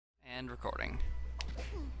End recording.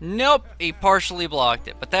 Nope, he partially blocked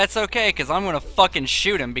it, but that's okay, because I'm gonna fucking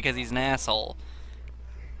shoot him because he's an asshole.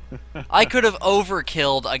 I could have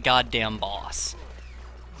overkilled a goddamn boss.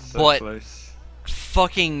 So but close.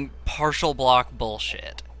 Fucking partial block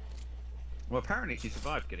bullshit. Well, apparently he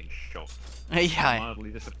survived getting shot. Yeah. I'm mildly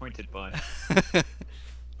disappointed by it.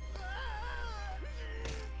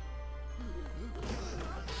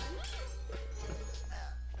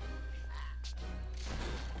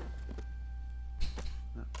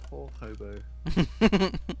 That poor hobo.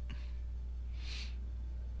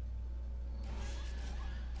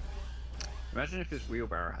 Imagine if his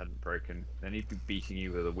wheelbarrow hadn't broken, then he'd be beating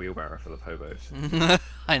you with a wheelbarrow full of hobos.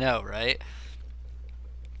 I know, right?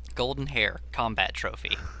 Golden hair, combat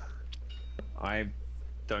trophy. I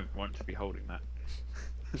don't want to be holding that.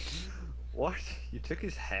 What? You took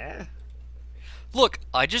his hair? Look,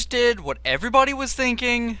 I just did what everybody was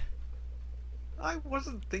thinking. I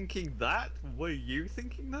wasn't thinking that. Were you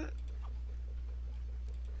thinking that?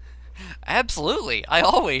 Absolutely, I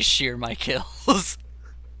always shear my kills.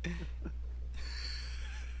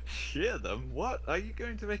 Shear them? What? Are you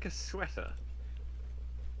going to make a sweater?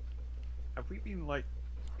 Have we been, like,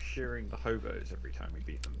 shearing the hobos every time we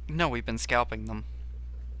beat them? No, we've been scalping them.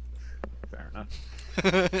 Fair enough.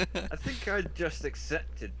 I think I just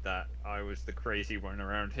accepted that I was the crazy one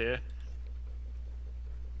around here.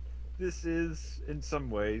 This is, in some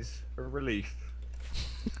ways, a relief.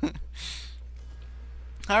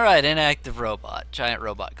 Alright, inactive robot. Giant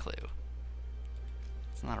robot clue.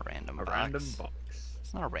 It's not a random box. A random box.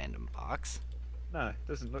 It's not a random box. No, it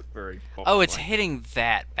doesn't look very Oh, it's box-like. hitting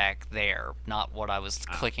that back there, not what I was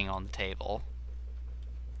clicking on the table.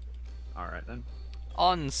 Alright then.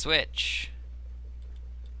 On switch.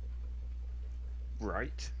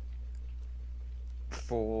 Right.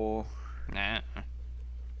 For... Nah.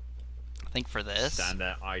 I think for this. Stand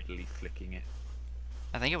there idly flicking it.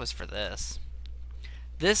 I think it was for this.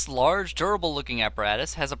 This large, durable-looking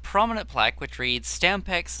apparatus has a prominent plaque which reads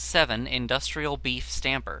Stampex 7 Industrial Beef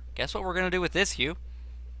Stamper. Guess what we're gonna do with this, Hugh?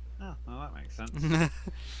 Oh, well that makes sense.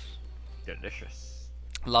 Delicious.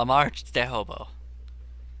 La Marche de Hobo.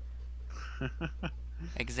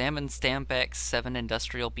 Examine Stampex 7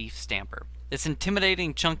 Industrial Beef Stamper. This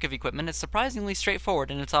intimidating chunk of equipment is surprisingly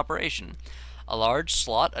straightforward in its operation. A large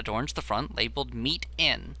slot adorns the front, labeled Meat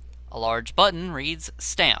In. A large button reads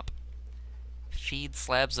Stamp. Feed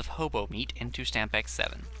slabs of hobo meat into Stampex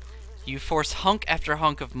 7. You force hunk after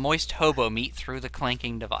hunk of moist hobo meat through the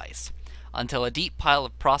clanking device, until a deep pile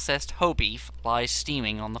of processed hoe beef lies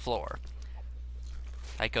steaming on the floor.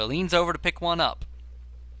 Tycho leans over to pick one up.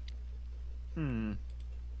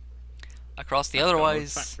 Across the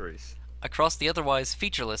otherwise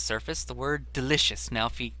featureless surface, the word delicious now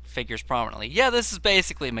figures prominently. Yeah, this is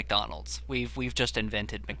basically McDonald's. We've just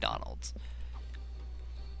invented McDonald's.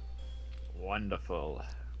 Wonderful.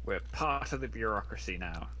 We're part of the bureaucracy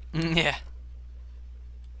now. Yeah.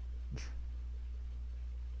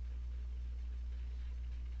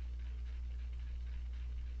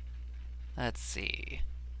 Let's see.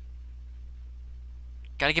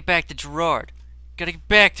 Gotta get back to Gerard. Gotta get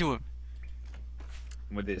back to him.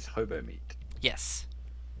 With his hobo meat. Yes.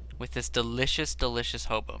 With this delicious, delicious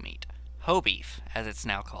hobo meat. Hoe beef, as it's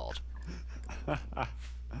now called. That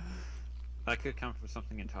could come from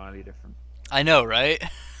something entirely different. I know, right?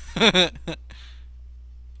 The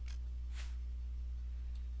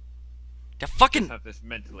fucking... I have this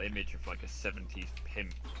mental image of like a 70s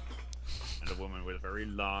pimp and a woman with a very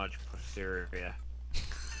large posterior.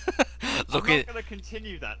 Look I'm at... not gonna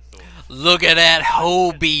continue that thought. Look at that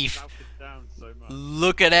hoe beef. Shout it down so much.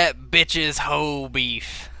 Look at that bitch's hoe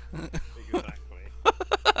beef. Exactly.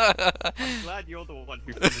 I'm glad you're the one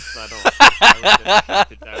who finished that off. I would have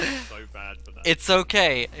shut it down so bad for that. It's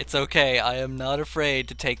okay. It's okay. I am not afraid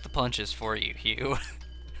to take the punches for you, Hugh.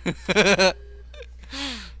 Yeah,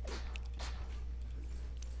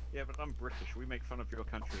 but I'm British. We make fun of your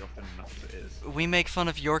country often enough as it is. We make fun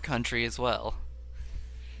of your country as well.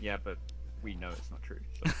 Yeah, but we know it's not true.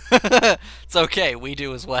 So. It's okay. We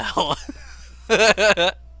do as well.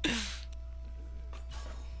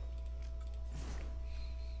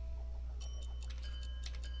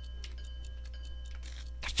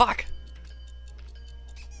 Fuck!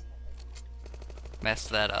 Messed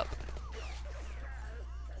that up.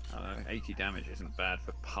 80 damage isn't bad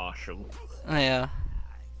for partial. Yeah.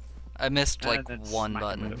 I missed like then one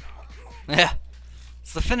smack him with button. Yeah.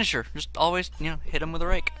 It's the finisher. Just always, hit him with a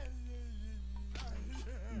rake.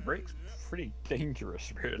 Rake's pretty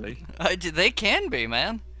dangerous, really. They can be,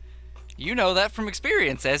 man. You know that from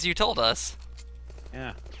experience, as you told us.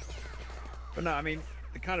 Yeah. But no, I mean,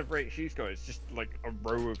 the kind of rate she's got is just like a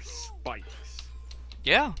row of spikes.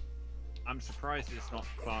 Yeah. I'm surprised it's not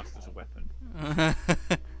classed as a weapon.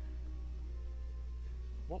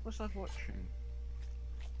 What was I watching?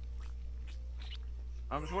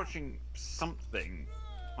 I was watching something,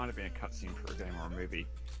 might have been a cutscene for a game or a movie,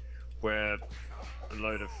 where a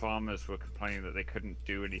load of farmers were complaining that they couldn't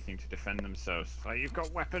do anything to defend themselves. Like, you've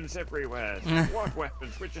got weapons everywhere. What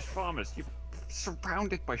weapons? We're just farmers. You're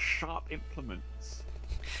surrounded by sharp implements.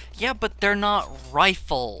 Yeah, but they're not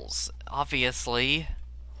rifles, obviously.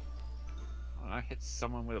 Well, I hit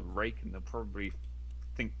someone with a rake and they'll probably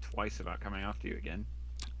think twice about coming after you again.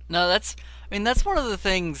 No, that's one of the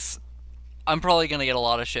things. I'm probably going to get a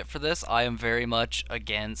lot of shit for this. I am very much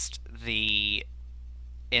against the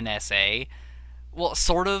NSA. Well,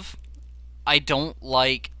 sort of. I don't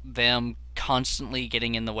like them constantly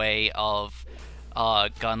getting in the way of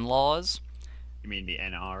gun laws. You mean the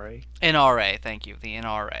NRA? NRA, thank you. The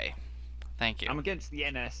NRA. Thank you. I'm against the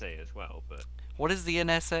NSA as well, but... What is the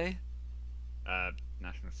NSA?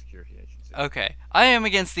 National Security Agency. Okay. I am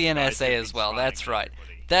against the Guys NSA have as been well. spying That's on right.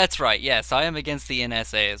 everybody. That's right. Yes, I am against the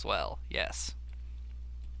NSA as well. Yes.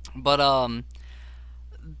 But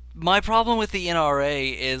my problem with the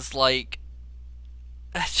NRA is like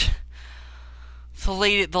the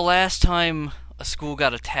last time a school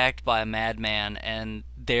got attacked by a madman and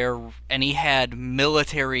he had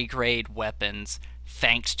military grade weapons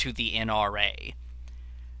thanks to the NRA.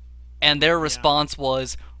 And their response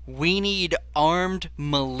was, we need armed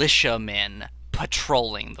militiamen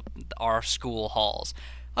patrolling our school halls.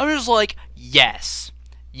 I'm just like, yes,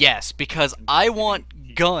 because I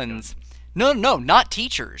want guns. No, not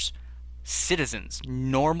teachers. Citizens.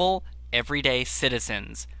 Normal, everyday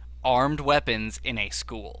citizens. Armed weapons in a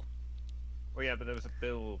school. Well, yeah, but there was a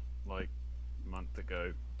bill, like, a month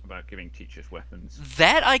ago about giving teachers weapons.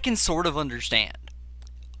 That I can sort of understand.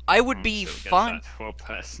 I would be fine. Well,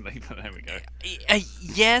 personally, but there we go.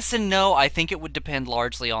 Yes and no. I think it would depend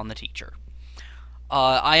largely on the teacher.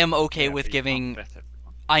 I am okay with giving...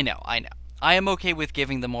 I know. I am okay with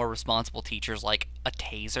giving the more responsible teachers, like, a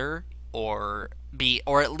taser, or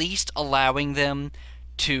at least allowing them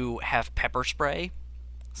to have pepper spray,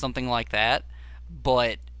 something like that.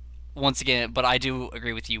 But, once again, I do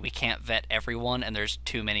agree with you, we can't vet everyone, and there's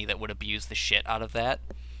too many that would abuse the shit out of that.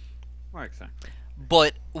 Well, exactly.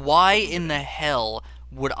 But why in the hell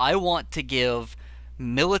would I want to give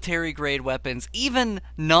military-grade weapons, even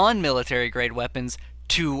non-military grade weapons,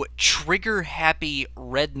 to trigger-happy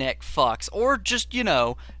redneck fucks, or just,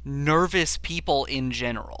 nervous people in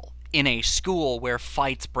general, in a school where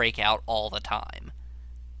fights break out all the time?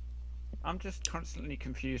 I'm just constantly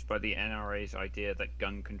confused by the NRA's idea that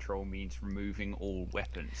gun control means removing all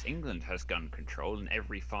weapons. England has gun control, and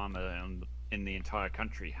every farmer in the entire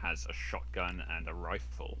country has a shotgun and a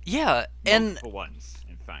rifle. Yeah, and... Multiple ones,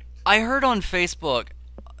 in fact. I heard on Facebook,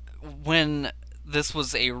 when this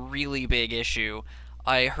was a really big issue,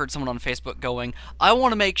 I heard someone on Facebook going, I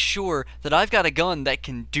want to make sure that I've got a gun that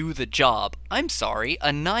can do the job. I'm sorry, a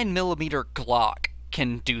 9mm Glock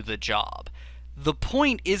can do the job. The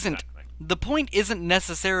point isn't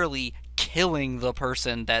necessarily killing the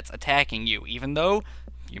person that's attacking you, even though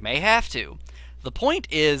you may have to. The point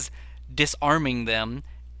is disarming them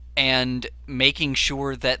and making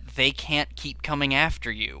sure that they can't keep coming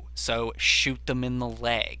after you. So shoot them in the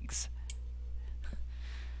legs.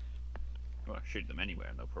 Well, shoot them anywhere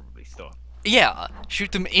and they'll probably stop. Yeah,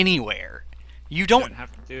 shoot them anywhere. You You don't don't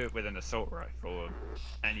have to do it with an assault rifle.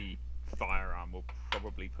 Any firearm will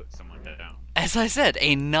probably put someone down. As I said,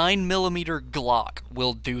 a 9mm Glock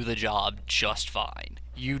will do the job just fine.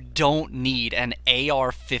 You don't need an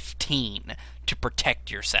AR-15 to protect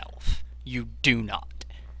yourself. You do not.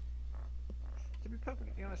 To be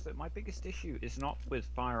perfectly honest, though, my biggest issue is not with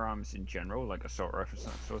firearms in general, like assault rifles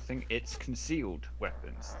and that sort of thing. It's concealed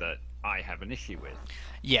weapons that I have an issue with.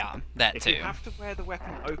 Yeah, that If too. you have to wear the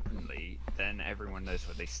weapon openly, then everyone knows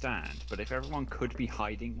where they stand. But if everyone could be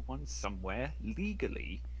hiding one somewhere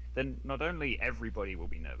legally, then not only everybody will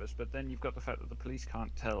be nervous, but then you've got the fact that the police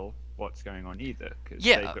can't tell what's going on either, because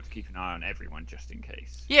they've got to keep an eye on everyone just in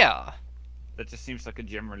case. Yeah. That just seems like a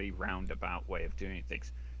generally roundabout way of doing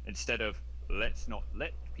things. Instead of, let's not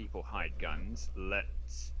let people hide guns,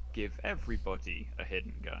 let's give everybody a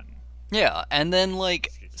hidden gun. Yeah, and then,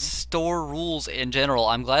 like, store rules in general.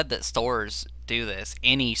 I'm glad that stores do this.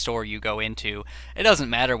 Any store you go into, it doesn't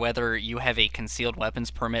matter whether you have a concealed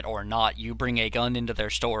weapons permit or not. You bring a gun into their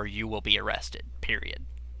store, you will be arrested. Period.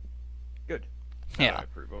 Good. Yeah. I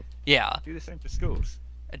approve of. Yeah. Do the same for schools.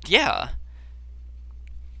 Yeah.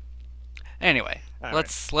 Anyway, All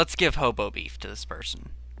let's give hobo beef to this person.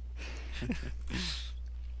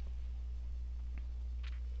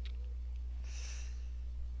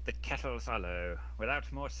 The kettles are low.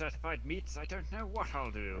 Without more certified meats, I don't know what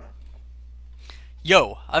I'll do.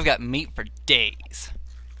 Yo, I've got meat for days.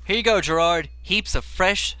 Here you go, Gerard. Heaps of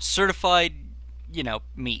fresh, certified,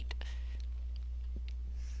 meat.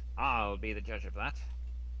 I'll be the judge of that.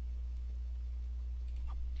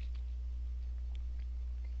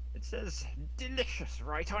 It says delicious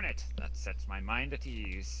right on it. That sets my mind at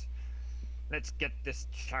ease. Let's get this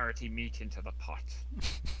charity meat into the pot.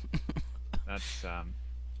 That's,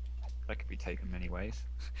 that could be taken many ways.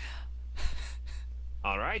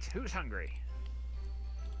 Alright, who's hungry?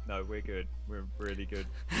 No, we're good. We're really good.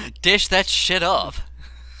 Dish that shit up.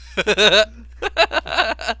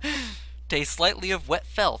 Taste slightly of wet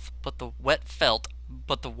felt, but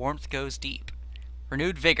the warmth goes deep.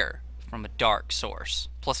 Renewed vigor from a dark source.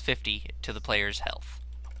 Plus 50 to the player's health.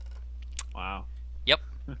 Wow. Yep.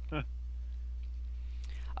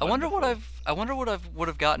 I wonder what I would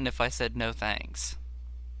have gotten if I said no thanks.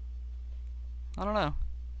 I don't know.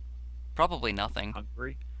 Probably nothing.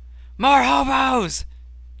 Hungry? More hobos!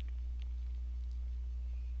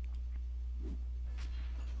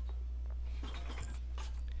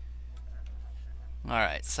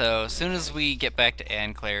 Alright, so as soon as we get back to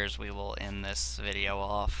Anne Claire's, we will end this video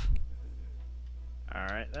off.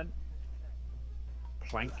 Alright then.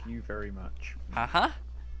 Thank you very much. Uh-huh.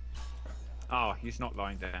 Oh, he's not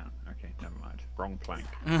lying down. Okay, never mind. Wrong plank.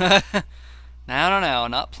 No,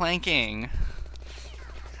 not planking.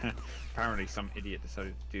 Apparently some idiot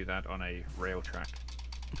decided to do that on a rail track.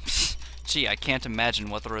 Gee, I can't imagine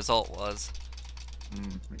what the result was.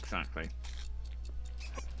 Exactly.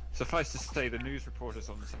 Suffice to say, the news reporters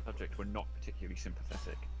on the subject were not particularly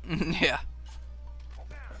sympathetic. Yeah.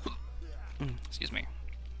 Excuse me.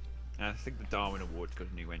 I think the Darwin Award's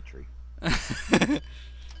got a new entry.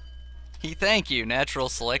 Thank you, natural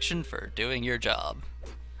selection, for doing your job.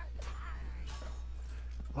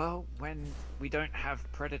 Well, when we don't have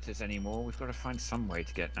predators anymore, we've got to find some way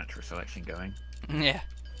to get natural selection going. Yeah.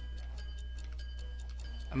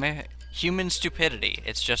 I mean, human stupidity.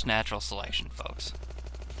 It's just natural selection, folks.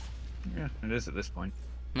 Yeah, it is at this point.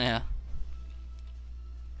 Yeah.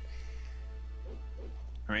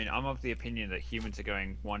 I mean, I'm of the opinion that humans are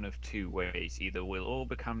going one of two ways. Either we'll all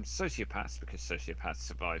become sociopaths because sociopaths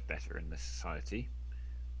survive better in this society,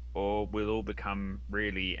 or we'll all become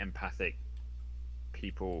really empathic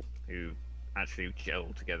people who actually gel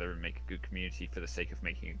together and make a good community for the sake of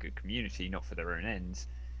making a good community, not for their own ends,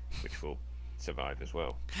 which will survive as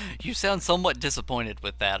well. You sound somewhat disappointed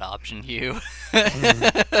with that option, Hugh.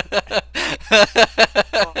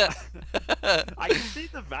 I can see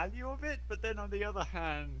the value of it, but then on the other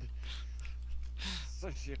hand,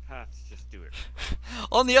 sociopaths just do it.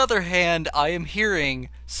 On the other hand, I am hearing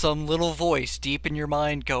some little voice deep in your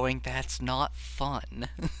mind going, "That's not fun."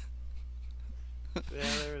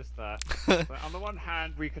 Yeah, there is that. But on the one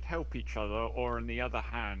hand, we could help each other, or on the other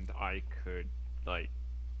hand, I could, like,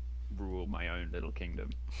 rule my own little kingdom.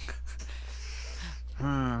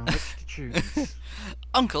 Which to choose?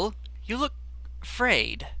 Uncle, you look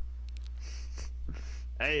frayed.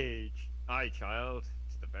 Age. Aye, child.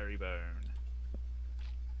 It's the very bone.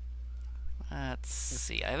 Let's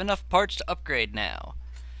see. I have enough parts to upgrade now.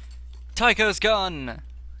 Tycho's gone.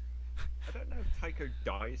 I don't know if Tycho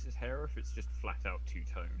dyes his hair or if it's just flat out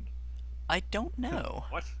two-toned. I don't know.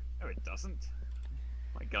 What? No, it doesn't.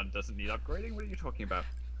 My gun doesn't need upgrading. What are you talking about?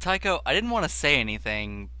 Tycho, I didn't want to say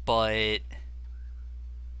anything, but...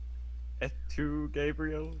 Et tu,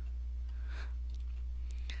 Gabriel?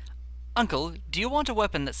 Uncle, do you want a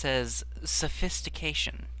weapon that says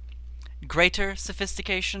sophistication? Greater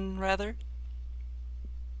sophistication, rather?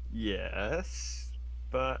 Yes,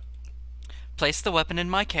 but... Place the weapon in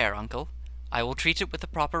my care, Uncle. I will treat it with the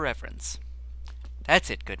proper reverence. That's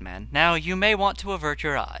it, good man. Now you may want to avert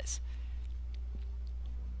your eyes.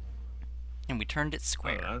 And we turned it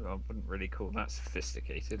square. I wouldn't really call that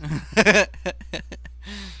sophisticated.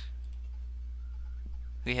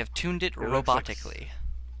 We have tuned it robotically.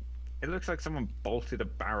 It looks like someone bolted a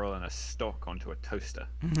barrel and a stock onto a toaster.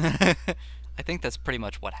 I think that's pretty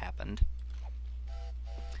much what happened.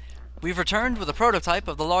 We've returned with a prototype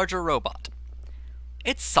of the larger robot.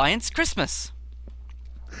 It's Science Christmas!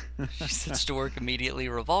 She sets to work immediately,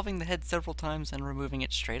 revolving the head several times and removing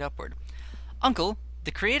it straight upward. Uncle, the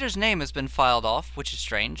creator's name has been filed off, which is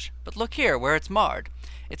strange, but look here where it's marred.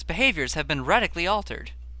 Its behaviors have been radically altered.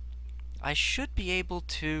 I should be able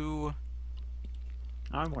to...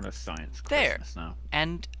 I want a Science there. Christmas now.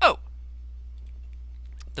 And, oh!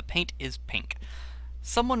 The paint is pink.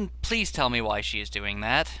 Someone please tell me why she is doing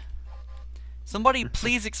that. Somebody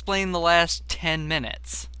please explain the last 10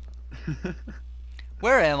 minutes.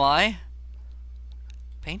 Where am I?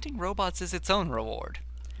 Painting robots is its own reward.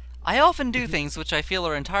 I often do things which I feel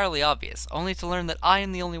are entirely obvious, only to learn that I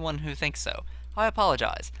am the only one who thinks so. I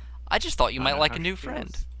apologize. I just thought you I might know like how a she new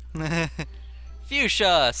friend. feels.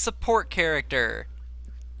 Fuchsia, support character.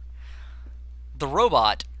 The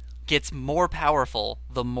robot gets more powerful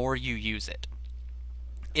the more you use it.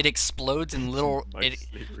 It explodes in little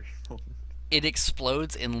Mostly reformed. it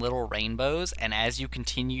explodes in little rainbows, and as you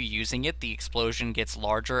continue using it, the explosion gets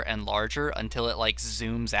larger and larger until it like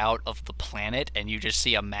zooms out of the planet and you just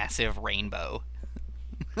see a massive rainbow.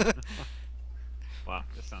 Wow,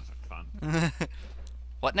 this sounds like fun.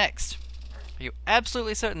 What next? Are you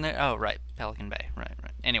absolutely certain that... Oh, right. Pelican Bay. Right.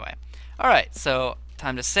 Anyway. Alright, so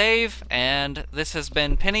time to save, and this has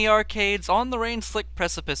been Penny Arcade's On the Rain-Slick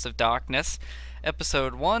Precipice of Darkness,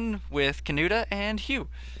 Episode 1 with Kenuda and Hugh.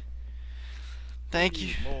 Thank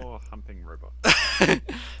you. More humping robots.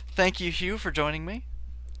 Thank you, Hugh, for joining me.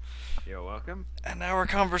 You're welcome. And our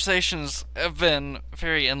conversations have been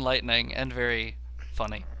very enlightening and very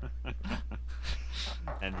funny.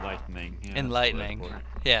 Enlightening. Yeah, Enlightening.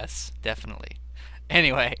 Yes, definitely.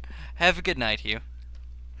 Anyway, have a good night, Hugh.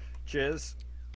 Cheers.